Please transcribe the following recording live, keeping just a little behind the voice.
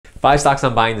5 stocks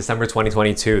I'm buying December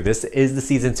 2022. This is the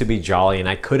season to be jolly, and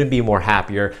I couldn't be more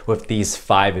happier with these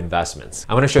 5 investments.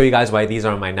 I want to show you guys why these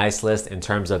are on my nice list in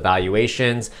terms of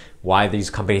valuations, why these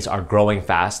companies are growing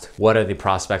fast, what are the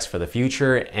prospects for the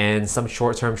future, and some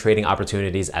short-term trading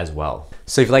opportunities as well.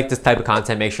 So if you like this type of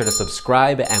content, make sure to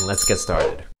subscribe and let's get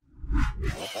started.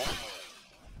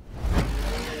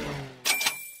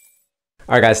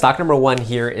 All right guys, stock number 1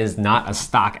 here is not a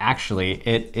stock actually.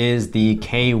 It is the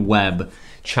K-Web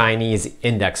Chinese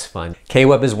index fund.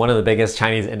 K-Web is one of the biggest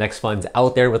Chinese index funds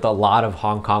out there with a lot of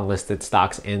Hong Kong listed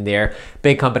stocks in there.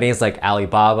 Big companies like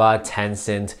Alibaba,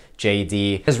 Tencent,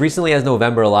 JD. As recently as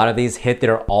November, a lot of these hit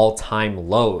their all-time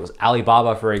lows.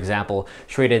 Alibaba, for example,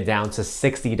 traded down to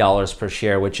 $60 per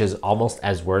share, which is almost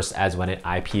as worse as when it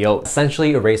IPO'd,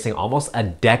 essentially erasing almost a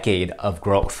decade of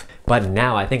growth. But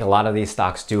now I think a lot of these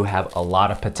stocks do have a lot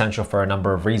of potential for a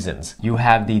number of reasons. You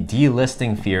have the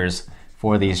delisting fears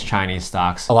for these Chinese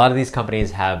stocks. A lot of these companies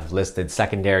have listed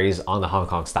secondaries on the Hong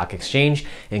Kong Stock Exchange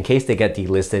in case they get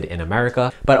delisted in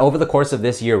America. But over the course of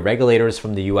this year, regulators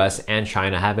from the US and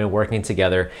China have been working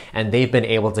together and they've been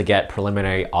able to get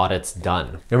preliminary audits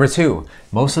done. Number 2,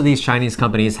 most of these Chinese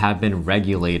companies have been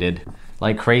regulated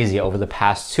like crazy over the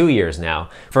past 2 years now.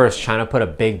 First, China put a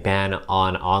big ban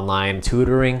on online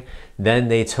tutoring. Then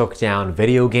they took down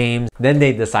video games. Then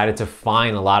they decided to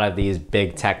fine a lot of these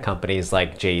big tech companies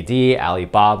like JD,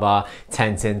 Alibaba,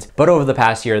 Tencent. But over the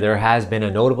past year, there has been a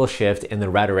notable shift in the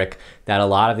rhetoric that a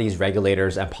lot of these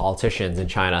regulators and politicians in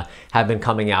China have been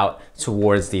coming out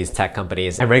towards these tech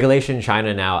companies. And regulation in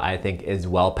China now, I think, is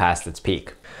well past its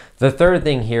peak. The third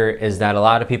thing here is that a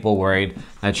lot of people worried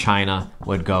that China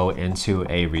would go into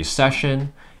a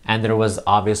recession. And there was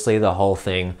obviously the whole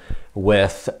thing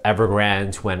with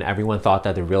Evergrande when everyone thought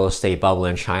that the real estate bubble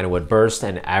in China would burst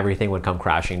and everything would come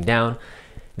crashing down.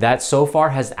 That so far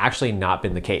has actually not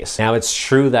been the case. Now, it's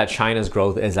true that China's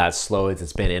growth is as slow as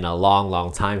it's been in a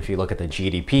long time. If you look at the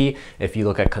GDP, if you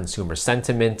look at consumer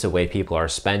sentiment, the way people are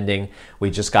spending, we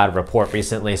just got a report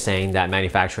recently saying that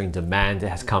manufacturing demand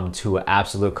has come to an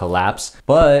absolute collapse.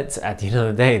 But at the end of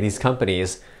the day, these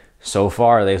companies, so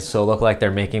far, they still look like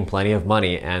they're making plenty of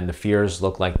money and the fears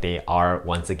look like they are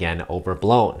once again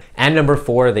overblown. And number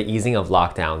 4, the easing of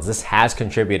lockdowns. This has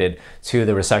contributed to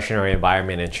the recessionary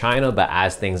environment in China, but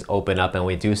as things open up and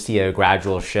we do see a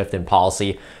gradual shift in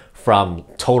policy from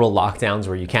total lockdowns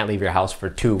where you can't leave your house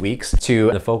for 2 weeks to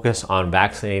the focus on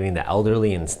vaccinating the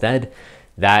elderly instead,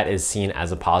 that is seen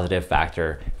as a positive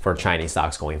factor for Chinese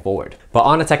stocks going forward. But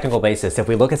on a technical basis, if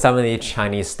we look at some of these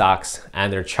Chinese stocks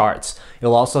and their charts,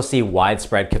 you'll also see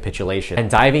widespread capitulation.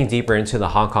 And diving deeper into the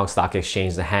Hong Kong Stock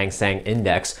Exchange, the Hang Seng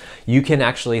Index, you can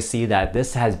actually see that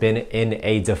this has been in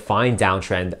a defined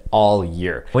downtrend all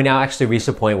year. We now actually reached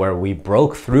a point where we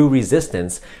broke through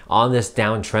resistance on this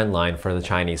downtrend line for the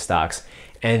Chinese stocks,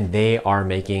 and they are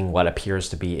making what appears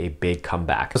to be a big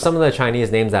comeback. So some of the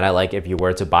Chinese names that I like if you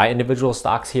were to buy individual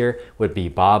stocks here would be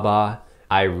Baba.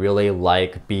 I really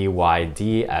like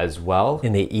BYD as well.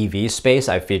 In the EV space,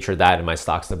 I've featured that in my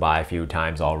stocks to buy a few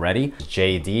times already.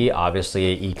 JD,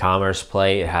 obviously an e-commerce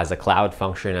play. It has a cloud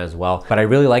function as well, but I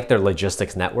really like their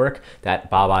logistics network that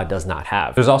Baba does not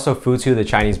have. There's also Futu, the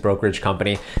Chinese brokerage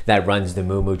company that runs the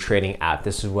Moomoo trading app.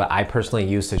 This is what I personally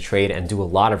use to trade and do a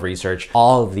lot of research.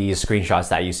 All of these screenshots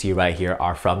that you see right here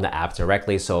are from the app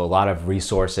directly, so a lot of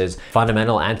resources,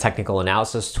 fundamental and technical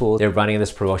analysis tools. They're running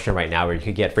this promotion right now where you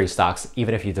could get free stocks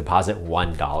even if you deposit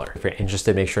 $1. If you're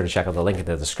interested, make sure to check out the link in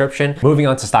the description. Moving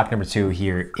on to stock number 2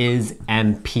 here is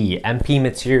MP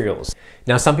Materials.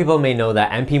 Now, some people may know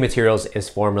that MP Materials is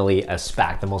formerly a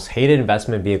SPAC. The most hated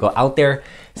investment vehicle out there,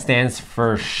 stands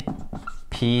for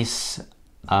piece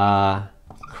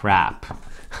crap.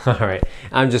 All right,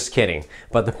 I'm just kidding.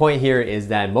 But the point here is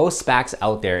that most SPACs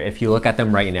out there, if you look at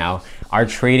them right now, are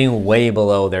trading way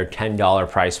below their $10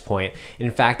 price point.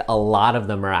 In fact, a lot of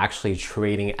them are actually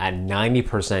trading at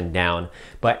 90% down.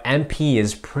 But MP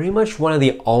is pretty much one of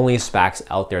the only SPACs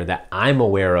out there that I'm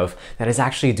aware of that is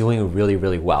actually doing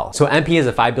really well. So MP is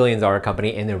a $5 billion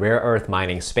company in the rare earth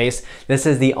mining space. This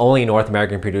is the only North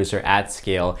American producer at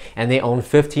scale, and they own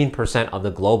 15% of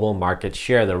the global market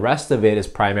share. The rest of it is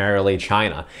primarily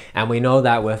China. And we know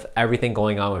that with everything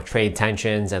going on with trade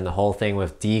tensions and the whole thing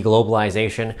with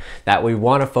deglobalization, that that we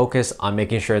want to focus on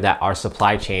making sure that our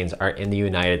supply chains are in the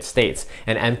United States.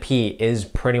 And MP is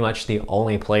pretty much the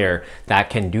only player that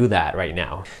can do that right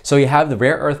now. So you have the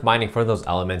rare earth mining for those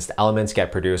elements. The elements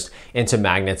get produced into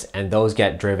magnets, and those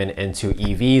get driven into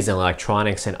EVs and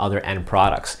electronics and other end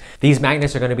products. These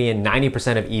magnets are going to be in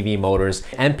 90% of EV motors.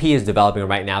 MP is developing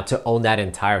right now to own that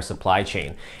entire supply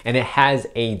chain. And it has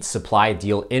a supply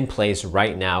deal in place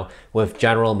right now with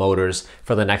General Motors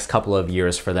for the next couple of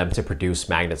years for them to produce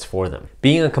magnets for them.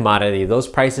 Being a commodity, those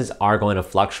prices are going to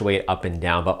fluctuate up and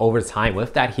down, but over time,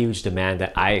 with that huge demand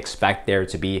that I expect there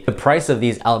to be, the price of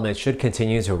these elements should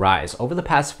continue to rise. Over the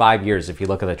past 5 years, if you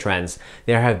look at the trends,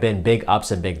 there have been big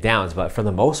ups and big downs, but for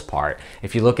the most part,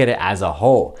 if you look at it as a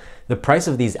whole, the price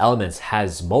of these elements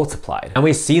has multiplied. And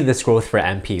we see this growth for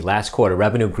MP. Last quarter,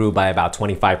 revenue grew by about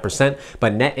 25%,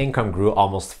 but net income grew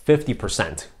almost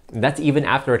 50%. That's even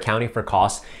after accounting for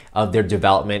costs of their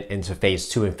development into phase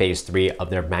 2 and phase 3 of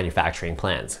their manufacturing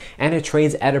plants. And it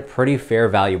trades at a pretty fair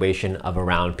valuation of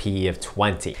around PE of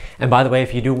 20. And by the way,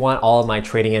 if you do want all of my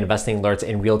trading and investing alerts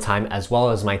in real time, as well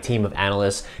as my team of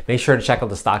analysts, make sure to check out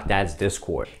the StockDads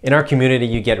Discord. In our community,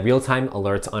 you get real-time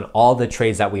alerts on all the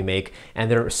trades that we make, and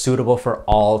they're suitable for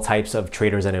all types of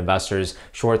traders and investors,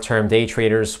 short-term day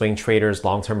traders, swing traders,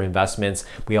 long-term investments.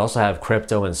 We also have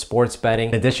crypto and sports betting.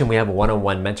 In addition, we have a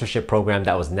one-on-one mentorship program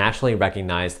that was nationally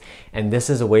recognized, and this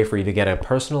is a way for you to get a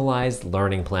personalized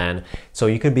learning plan so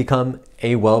you can become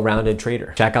a well-rounded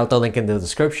trader. Check out the link in the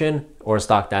description or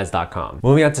stockdads.com.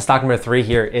 Moving on to stock number 3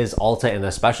 here is Ulta in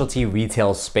the specialty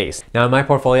retail space. Now in my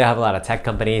portfolio, I have a lot of tech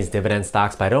companies, dividend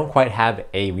stocks, but I don't quite have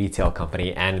a retail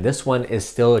company. And this one is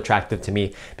still attractive to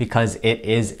me because it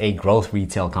is a growth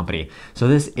retail company. So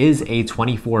this is a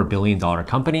 $24 billion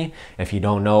company. If you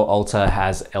don't know, Ulta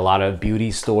has a lot of beauty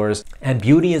stores, and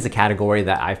beauty is a category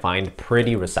that I find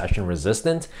pretty recession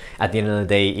resistant. At the end of the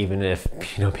day, even if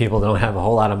people don't have a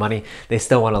whole lot of money, they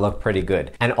still want to look pretty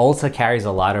good. And Ulta carries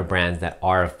a lot of brands that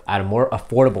are at a more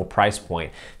affordable price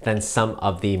point than some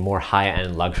of the more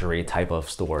high-end luxury type of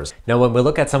stores. Now, when we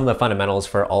look at some of the fundamentals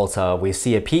for Ulta, we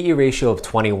see a PE ratio of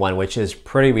 21, which is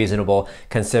pretty reasonable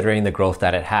considering the growth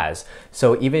that it has.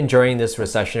 So even during this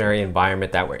recessionary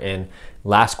environment that we're in,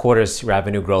 last quarter's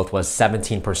revenue growth was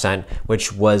 17%,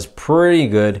 which was pretty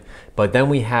good. But then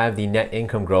we have the net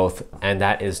income growth, and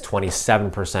that is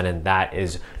 27%, and that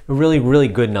is a really, really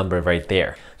good number right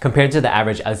there. Compared to the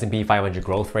average S&P 500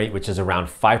 growth rate, which is around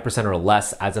 5% or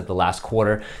less as of the last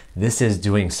quarter, this is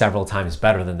doing several times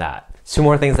better than that. Two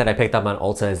more things that I picked up on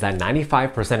Ulta is that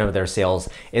 95% of their sales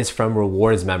is from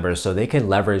rewards members, so they can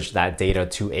leverage that data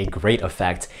to a great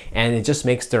effect, and it just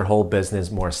makes their whole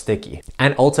business more sticky.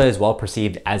 And Ulta is well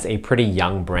perceived as a pretty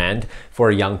young brand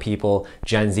for young people,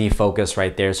 Gen Z focus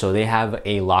right there, so they have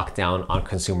a lockdown on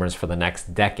consumers for the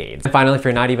next decade. And finally, if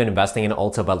you're not even investing in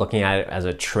Ulta but looking at it as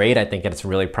a trade, I think it's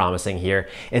really promising here.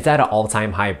 It's at an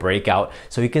all-time high breakout,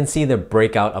 so you can see the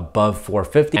breakout above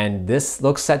 450, and this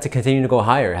looks set to continue to go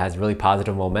higher. It has really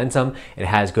positive momentum. It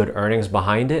has good earnings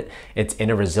behind it. It's in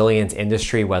a resilient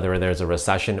industry, whether there's a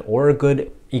recession or a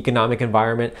good economic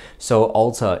environment. So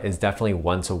Ulta is definitely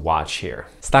one to watch here.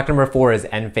 Stock number 4 is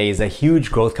Enphase, a huge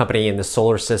growth company in the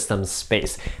solar systems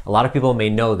space. A lot of people may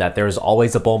know that there's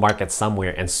always a bull market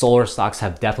somewhere, and solar stocks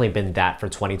have definitely been that for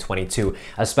 2022,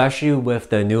 especially with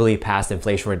the newly passed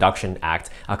Inflation Reduction Act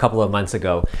a couple of months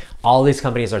ago. All these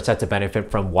companies are set to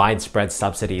benefit from widespread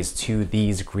subsidies to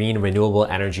these green renewable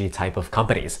energy type of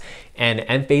companies. And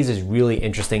Enphase is really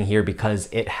interesting here because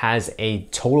it has a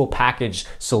total package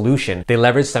solution. They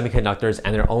leverage semiconductors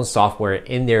and their own software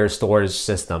in their storage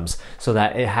systems so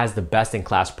that it has the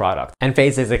best-in-class product.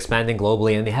 Enphase is expanding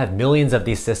globally, and they have millions of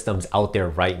these systems out there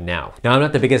right now. Now, I'm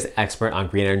not the biggest expert on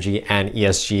green energy and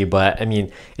ESG, but I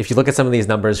mean, if you look at some of these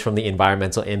numbers from the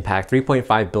environmental impact,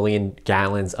 3.5 billion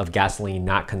gallons of gasoline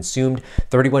not consumed,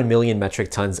 31 million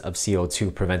metric tons of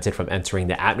CO2 prevented from entering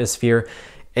the atmosphere.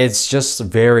 It's just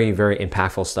very, very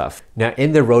impactful stuff. Now,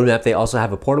 in their roadmap, they also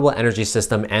have a portable energy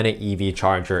system and an EV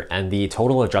charger, and the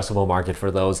total addressable market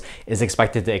for those is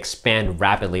expected to expand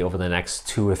rapidly over the next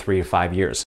 2 or 3 to 5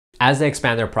 years. As they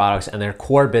expand their products and their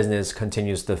core business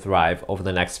continues to thrive over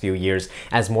the next few years,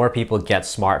 as more people get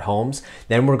smart homes,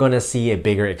 then we're going to see a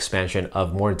bigger expansion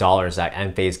of more dollars that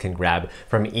Enphase can grab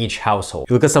from each household.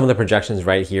 You look at some of the projections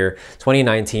right here.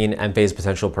 2019 Enphase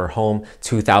potential per home,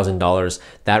 $2,000.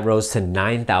 That rose to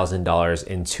 $9,000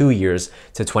 in 2 years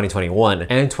to 2021.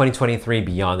 And 2023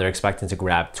 beyond, they're expecting to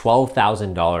grab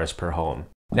 $12,000 per home.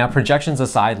 Now, projections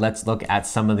aside, let's look at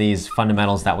some of these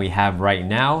fundamentals that we have right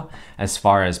now as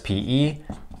far as PE,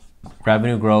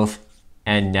 revenue growth,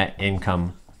 and net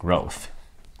income growth.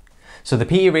 So the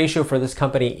PE ratio for this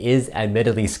company is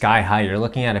admittedly sky high. You're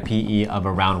looking at a PE of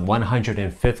around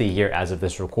 150 here as of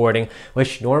this recording,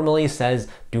 which normally says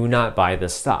do not buy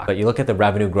this stock. But you look at the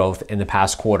revenue growth in the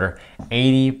past quarter,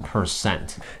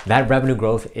 80%. That revenue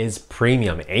growth is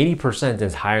premium. 80%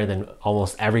 is higher than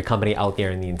almost every company out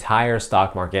there in the entire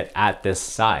stock market at this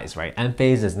size, right?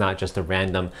 Enphase is not just a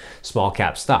random small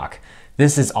cap stock.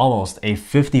 This is almost a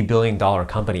 $50 billion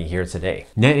company here today.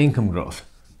 Net income growth,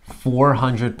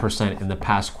 400% in the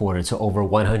past quarter to over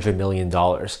 $100 million.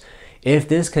 If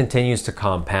this continues to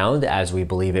compound, as we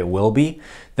believe it will be,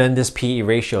 then this PE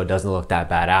ratio doesn't look that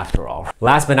bad after all.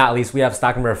 Last but not least, we have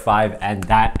stock number 5, and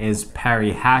that is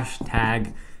Perry,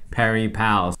 hashtag Perry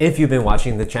Pals. If you've been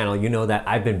watching the channel, you know that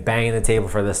I've been banging the table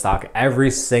for this stock every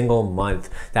single month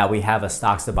that we have a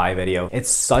stocks to buy video. It's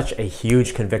such a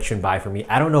huge conviction buy for me.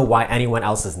 I don't know why anyone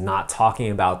else is not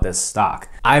talking about this stock.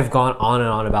 I've gone on and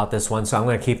on about this one, so I'm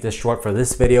gonna keep this short for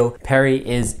this video. Perry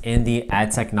is in the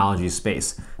ad technology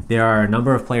space. There are a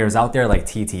number of players out there like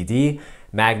TTD,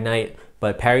 Magnite,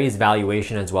 but Perry's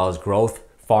valuation as well as growth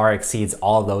far exceeds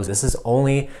all of those. This is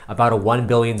only about a $1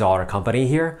 billion company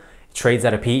here. Trades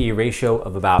at a PE ratio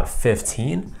of about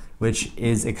 15, which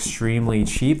is extremely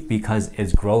cheap because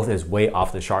its growth is way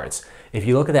off the charts. If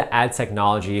you look at the ad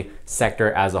technology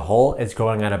sector as a whole, it's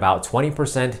growing at about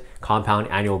 20% compound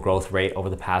annual growth rate over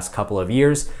the past couple of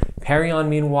years. Perion,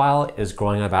 meanwhile, is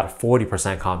growing at about a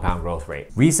 40% compound growth rate.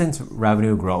 Recent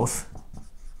revenue growth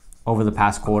over the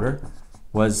past quarter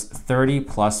was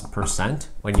 30+%.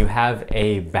 When you have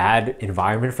a bad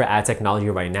environment for ad technology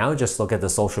right now, just look at the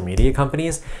social media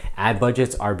companies. Ad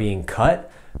budgets are being cut,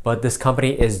 but this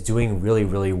company is doing really,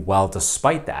 really well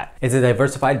despite that. It's a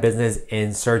diversified business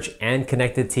in search and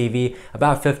connected TV,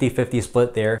 about 50-50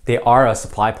 split there. They are a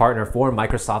supply partner for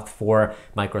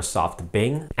Microsoft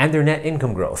Bing, and their net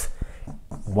income growth,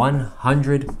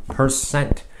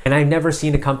 100%. And I've never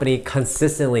seen a company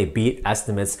consistently beat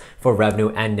estimates for revenue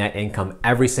and net income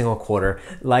every single quarter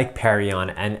like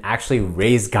Perion, and actually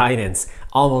raise guidance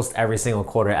almost every single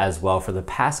quarter as well for the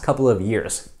past couple of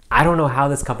years. I don't know how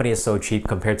this company is so cheap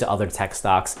compared to other tech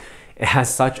stocks. It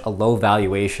has such a low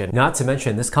valuation. Not to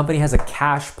mention, this company has a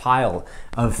cash pile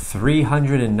of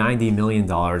 $390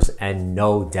 million and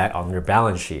no debt on their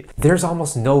balance sheet. There's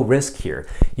almost no risk here.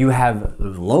 You have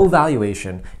low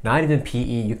valuation, not even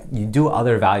PE. You do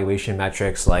other valuation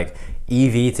metrics like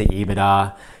EV to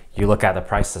EBITDA. You look at the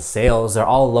price of sales, they're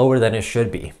all lower than it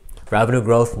should be. Revenue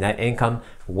growth, net income,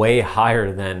 way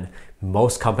higher than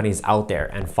most companies out there.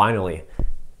 And finally,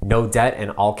 no debt and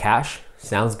all cash.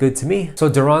 Sounds good to me. So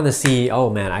Duran, the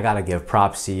CEO, man, I gotta give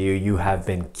props to you. You have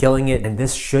been killing it, and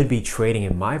this should be trading,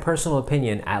 in my personal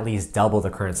opinion, at least double the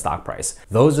current stock price.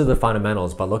 Those are the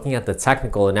fundamentals, but looking at the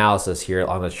technical analysis here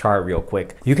on the chart real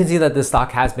quick, you can see that this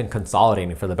stock has been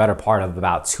consolidating for the better part of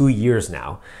about 2 years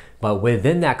now. But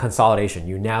within that consolidation,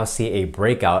 you now see a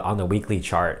breakout on the weekly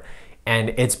chart, and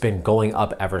it's been going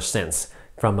up ever since.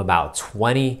 From about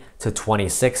 20 to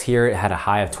 26 here, it had a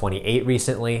high of 28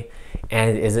 recently.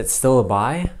 And is it still a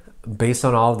buy? Based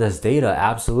on all of this data,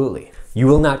 absolutely. You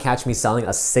will not catch me selling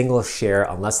a single share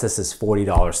unless this is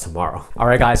 $40 tomorrow. All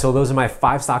right, guys, so those are my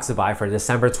 5 stocks to buy for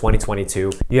December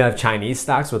 2022. You have Chinese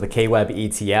stocks with a KWEB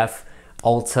ETF,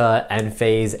 Ulta,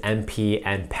 Enphase, MP,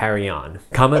 and Perion.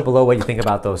 Comment below what you think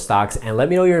about those stocks and let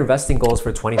me know your investing goals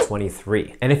for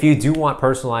 2023. And if you do want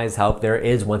personalized help, there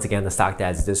is once again the Stock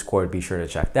Dads Discord. Be sure to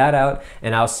check that out,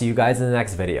 and I'll see you guys in the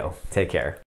next video. Take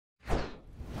care.